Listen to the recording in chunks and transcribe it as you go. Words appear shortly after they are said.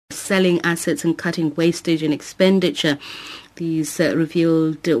selling assets and cutting wastage and expenditure. These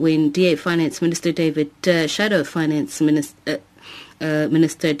revealed when DA Finance Minister Shadow Finance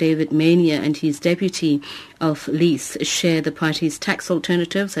Minister David Mania and his deputy of Lease share the party's tax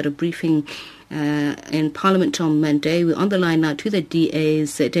alternatives at a briefing in Parliament on Monday. We're on the line now to the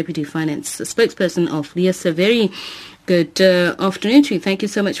DA's Deputy Finance Spokesperson of Lease. A very good afternoon to you. Thank you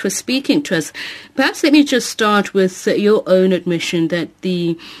so much for speaking to us. Perhaps let me just start with your own admission that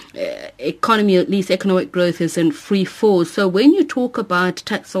the economy, at least economic growth, is in free fall. So when you talk about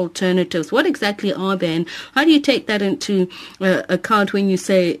tax alternatives, what exactly are they, and how do you take that into account when you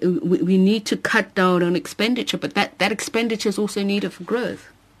say we need to cut down on expenditure, but that expenditure is also needed for growth?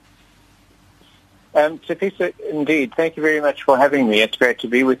 Tafisa, indeed. Thank you very much for having me. It's great to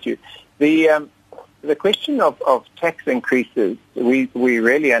be with you. The question of tax increases, we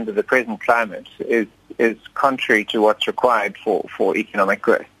really, under the present climate, is contrary to what's required for economic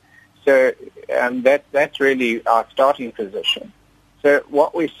growth. So that's really our starting position. So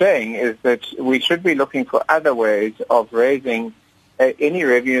what we're saying is that we should be looking for other ways of raising any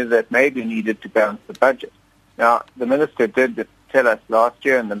revenue that may be needed to balance the budget. Now, the Minister did tell us last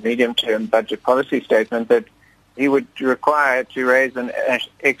year in the medium-term budget policy statement that he would require to raise an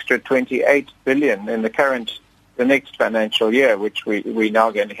extra 28 billion in the next financial year, which we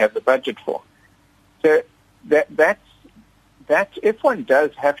now going to have the budget for. So that's if one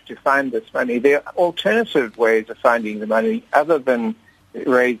does have to find this money, there are alternative ways of finding the money other than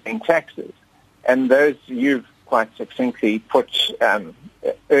raising taxes, and those you've quite succinctly put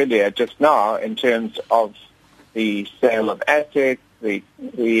earlier just now in terms of the sale of assets, the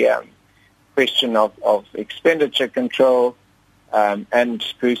question of expenditure control, and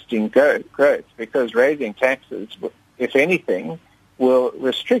boosting growth, because raising taxes, if anything, will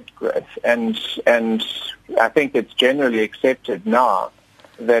restrict growth. And I think it's generally accepted now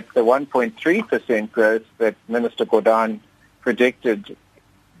that the 1.3% growth that Minister Gordhan predicted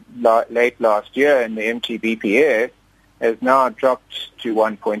late last year in the MTBPS has now dropped to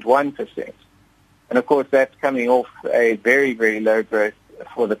 1.1%. And of course, that's coming off a very, very low growth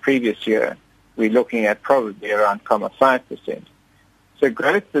for the previous year. We're looking at probably around 0.5%. So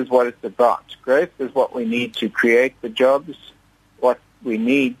growth is what it's about. Growth is what we need to create the jobs, what we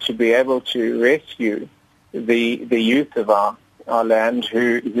need to be able to rescue the youth of our land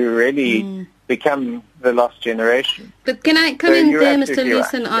who really become the lost generation. But can I come in there, Mr.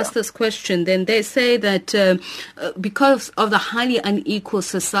 Lees, and ask this question? Then they say that because of the highly unequal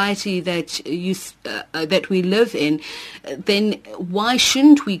society that we live in, then why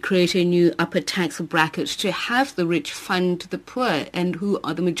shouldn't we create a new upper tax bracket to have the rich fund the poor, and who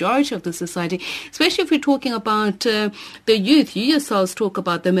are the majority of the society? Especially if we're talking about the youth. You yourselves talk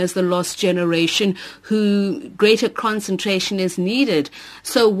about them as the lost generation, who greater concentration is needed.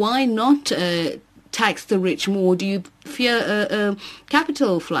 So why not tax the rich more? Do you fear a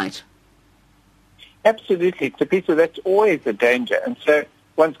capital flight? Absolutely, Tafisa, that's always a danger. And so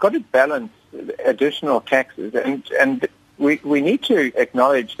one's got to balance additional taxes. And we need to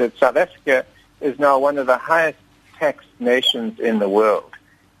acknowledge that South Africa is now one of the highest taxed nations in the world.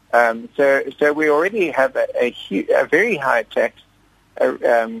 So we already have a very high tax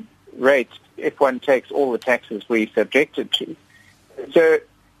rate if one takes all the taxes we're subjected to. So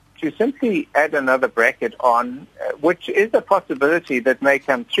to simply add another bracket on, which is a possibility that may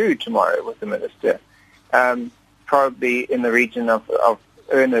come through tomorrow with the Minister, probably in the region of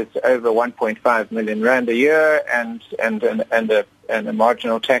earners over 1.5 million rand a year and a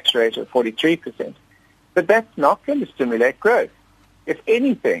marginal tax rate of 43%. But that's not going to stimulate growth. If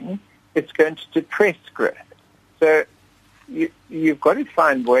anything, it's going to depress growth. So you've got to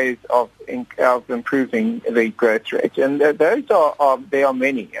find ways of improving the growth rate, and those there are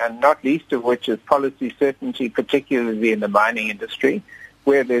many, and not least of which is policy certainty, particularly in the mining industry,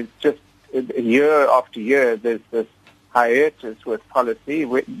 where there's just year after year there's this hiatus with policy,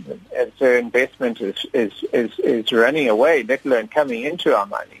 and so investment is running away, let alone coming into our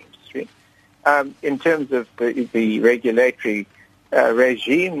mining industry. In terms of the regulatory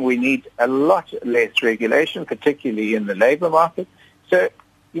regime, we need a lot less regulation, particularly in the labor market. So,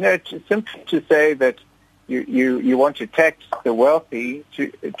 simply to say that you want to tax the wealthy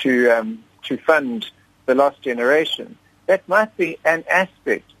to fund the lost generation, that might be an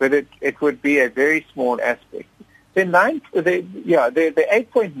aspect, but it would be a very small aspect. The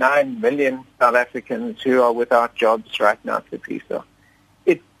 8.9 million South Africans who are without jobs right now, Tafisa.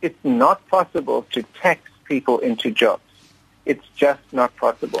 It's not possible to tax people into jobs. It's just not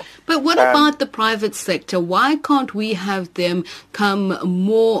possible. But what about the private sector? Why can't we have them come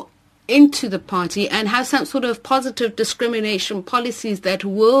more into the party and have some sort of positive discrimination policies that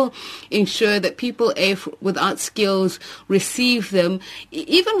will ensure that people without skills receive them.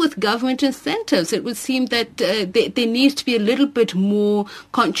 Even with government incentives, it would seem that there needs to be a little bit more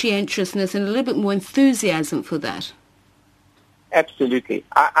conscientiousness and a little bit more enthusiasm for that. Absolutely.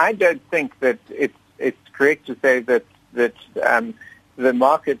 I don't think that it's correct to say that the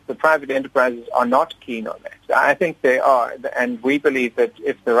market, the private enterprises are not keen on that. I think they are, and we believe that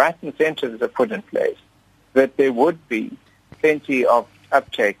if the right incentives are put in place, that there would be plenty of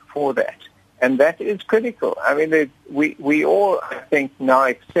uptake for that. And that is critical. I mean, we all, I think, now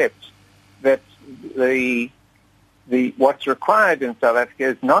accept that what's required in South Africa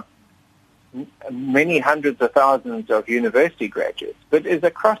is not many hundreds of thousands of university graduates, but is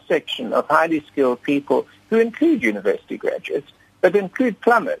a cross-section of highly skilled people who include university graduates, but include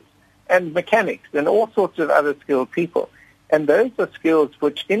plumbers and mechanics and all sorts of other skilled people. And those are skills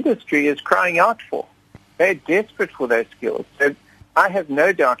which industry is crying out for. They're desperate for those skills. So I have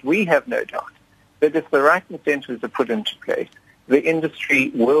no doubt, we have no doubt, that if the right incentives are put into place, the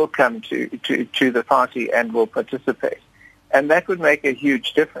industry will come to the party and will participate. And that would make a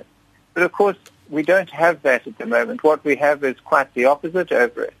huge difference. But of course, we don't have that at the moment. What we have is quite the opposite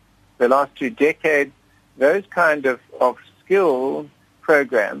over it. The last 2 decades, those kind of skill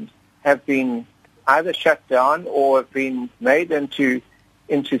programs have been either shut down or have been made into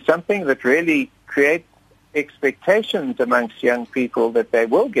something that really creates expectations amongst young people that they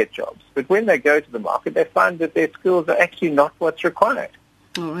will get jobs. But when they go to the market, they find that their skills are actually not what's required.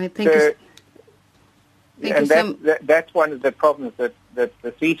 All right, thank you. And that's one of the problems that the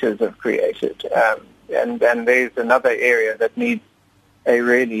SETAs have created. And there's another area that needs a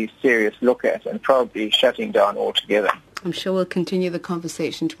really serious look at and probably shutting down altogether. I'm sure we'll continue the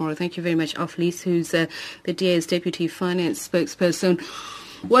conversation tomorrow. Thank you very much, Aflies, who's the DA's Deputy Finance Spokesperson.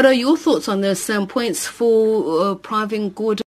 What are your thoughts on this? Points for Pravin Gordhan?